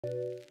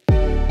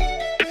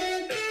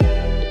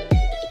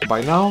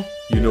By now,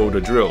 you know the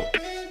drill.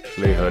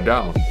 Lay her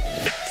down,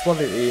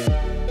 slot it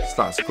in,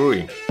 start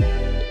screwing.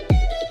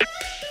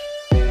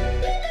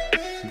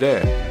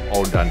 There,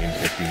 all done in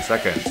 15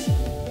 seconds.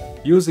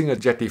 Using a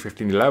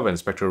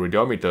GT1511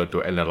 spectroradiometer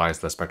to analyze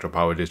the spectral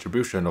power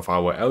distribution of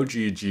our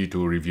LG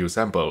G2 review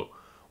sample,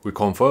 we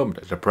confirmed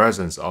the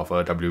presence of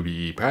a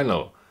WBE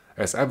panel,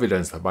 as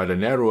evidenced by the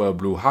narrower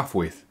blue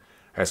half-width,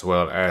 as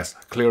well as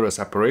clearer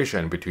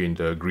separation between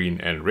the green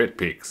and red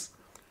peaks.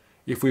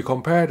 If we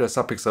compare the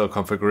subpixel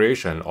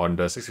configuration on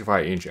the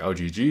 65-inch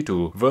LG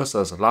G2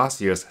 versus last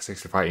year's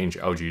 65-inch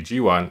LG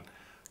G1,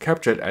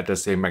 captured at the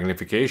same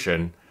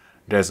magnification,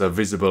 there's a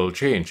visible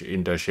change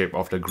in the shape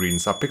of the green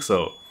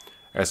subpixel,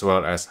 as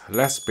well as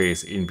less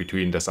space in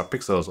between the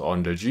subpixels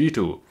on the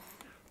G2,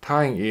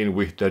 tying in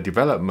with the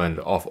development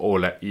of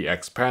OLED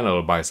EX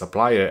panel by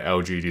supplier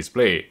LG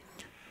Display.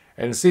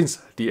 And since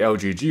the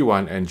LG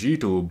G1 and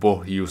G2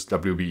 both use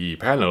WBE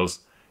panels,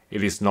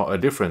 it is not a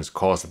difference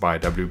caused by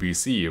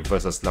WBC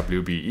versus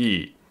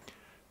WBE.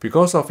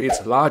 Because of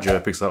its larger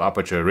pixel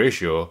aperture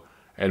ratio,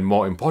 and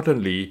more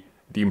importantly,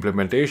 the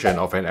implementation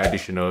of an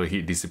additional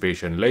heat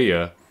dissipation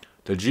layer,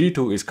 the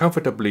G2 is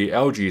comfortably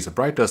LG's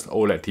brightest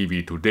OLED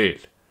TV to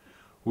date.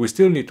 We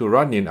still need to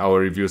run in our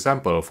review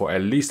sample for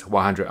at least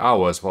 100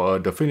 hours for a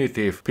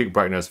definitive peak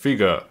brightness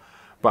figure,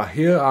 but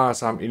here are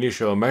some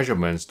initial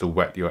measurements to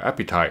whet your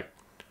appetite.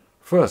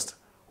 First,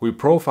 we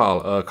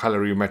profile a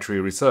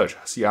calorimetry research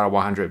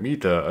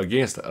CR100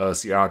 against a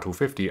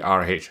CR250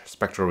 RH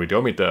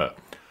spectroradiometer,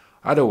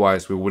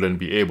 otherwise we wouldn't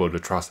be able to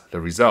trust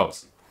the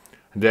results.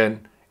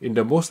 Then, in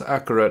the most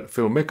accurate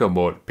filmmaker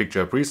mode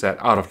picture preset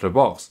out of the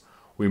box,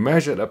 we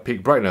measured a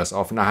peak brightness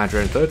of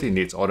 930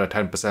 nits on a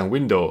 10%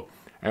 window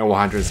and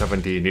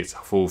 170 nits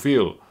full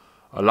field,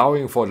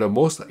 allowing for the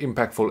most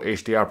impactful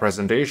HDR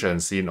presentation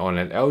seen on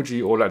an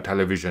LG OLED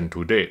television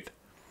to date.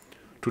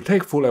 To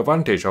take full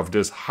advantage of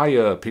this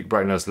higher peak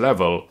brightness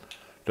level,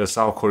 the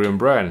South Korean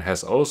brand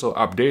has also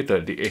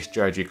updated the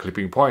HDRG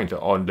clipping point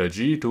on the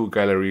G2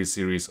 Gallery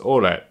Series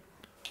OLED.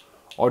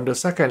 On the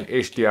second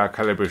HDR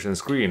calibration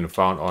screen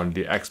found on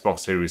the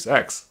Xbox Series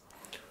X,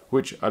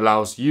 which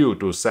allows you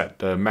to set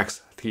the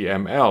max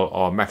TML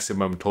or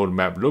maximum tone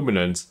map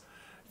luminance,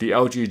 the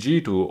LG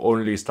G2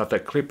 only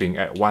started clipping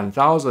at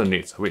 1000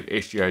 nits with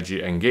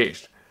HDRG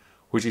engaged,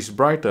 which is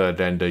brighter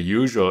than the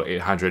usual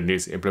 800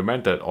 nits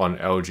implemented on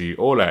LG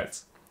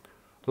OLEDs.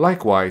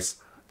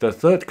 Likewise, the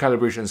third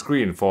calibration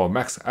screen for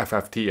max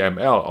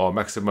FFTML or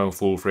maximum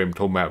full frame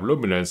tone map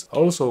luminance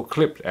also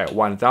clipped at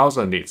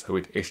 1000 nits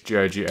with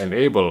HDRG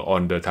enabled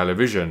on the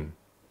television.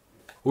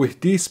 With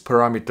these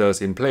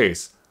parameters in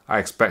place, I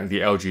expect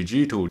the LG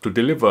G2 to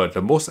deliver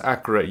the most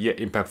accurate yet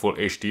impactful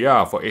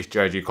HDR for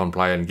HDRG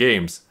compliant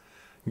games,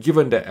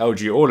 given that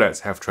LG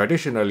OLEDs have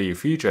traditionally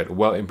featured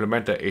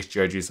well-implemented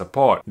HDRG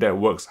support that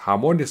works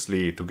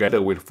harmoniously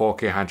together with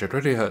 4K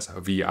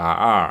 120Hz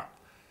VRR.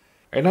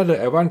 Another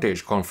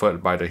advantage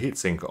conferred by the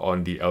heatsink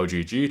on the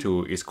LG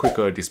G2 is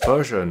quicker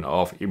dispersion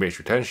of image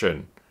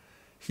retention.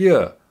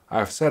 Here,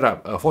 I've set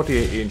up a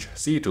 48-inch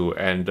C2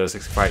 and the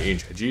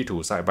 65-inch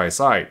G2 side by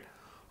side.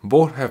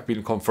 Both have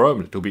been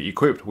confirmed to be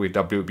equipped with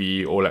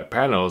WBE OLED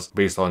panels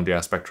based on their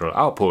spectral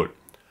output.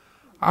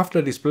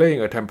 After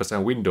displaying a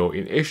 10% window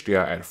in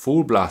HDR at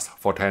full blast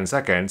for 10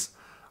 seconds,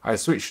 I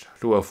switched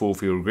to a full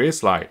field gray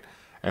slide,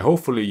 and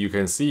hopefully you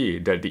can see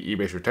that the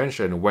image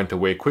retention went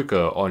away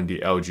quicker on the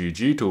LG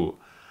G2,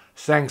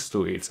 thanks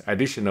to its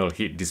additional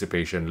heat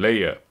dissipation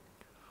layer.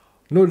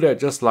 Note that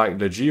just like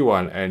the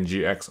G1 and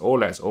GX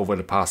OLEDs over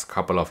the past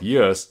couple of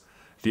years,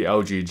 the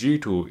LG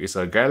G2 is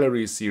a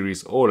Gallery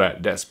Series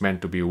OLED that's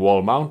meant to be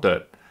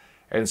wall-mounted,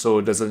 and so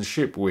doesn't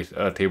ship with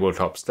a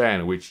tabletop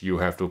stand which you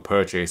have to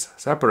purchase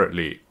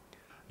separately.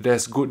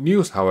 There's good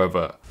news,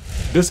 however.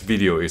 This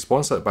video is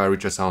sponsored by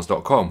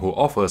richardsounds.com, who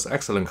offers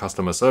excellent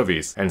customer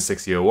service and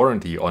 6-year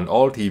warranty on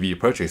all TV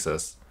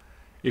purchases.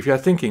 If you're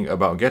thinking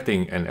about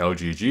getting an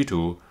LG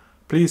G2,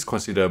 please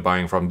consider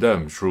buying from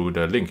them through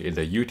the link in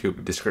the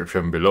YouTube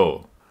description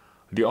below.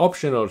 The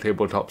optional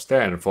tabletop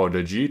stand for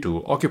the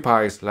G2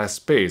 occupies less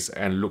space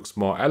and looks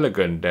more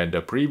elegant than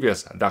the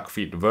previous duck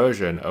feet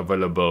version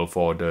available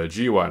for the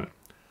G1.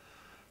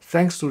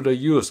 Thanks to the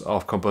use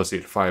of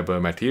composite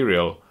fiber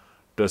material,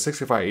 the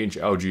 65-inch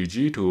LG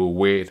G2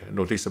 weighed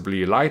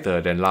noticeably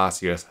lighter than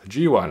last year's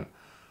G1.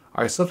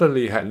 I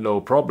certainly had no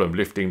problem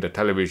lifting the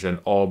television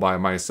all by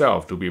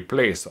myself to be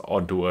placed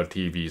onto a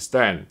TV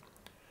stand.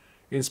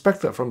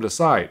 Inspected from the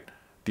side,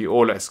 the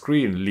OLED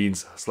screen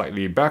leans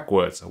slightly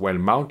backwards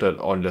when mounted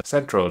on the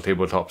central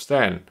tabletop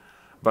stand,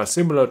 but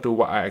similar to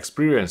what I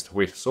experienced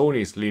with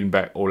Sony's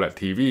lean-back OLED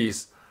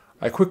TVs,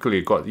 I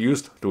quickly got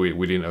used to it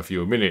within a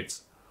few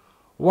minutes.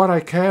 What I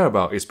care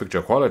about is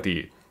picture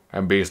quality,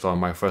 and based on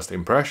my first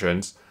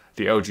impressions,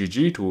 the LG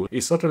G2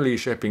 is certainly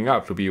shaping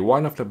up to be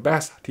one of the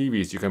best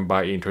TVs you can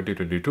buy in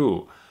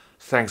 2022,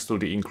 thanks to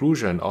the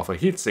inclusion of a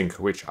heatsink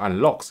which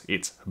unlocks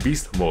its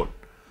beast mode.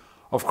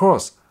 Of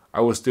course, I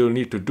will still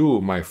need to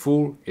do my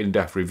full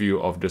in-depth review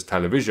of this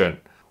television,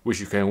 which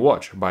you can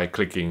watch by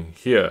clicking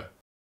here.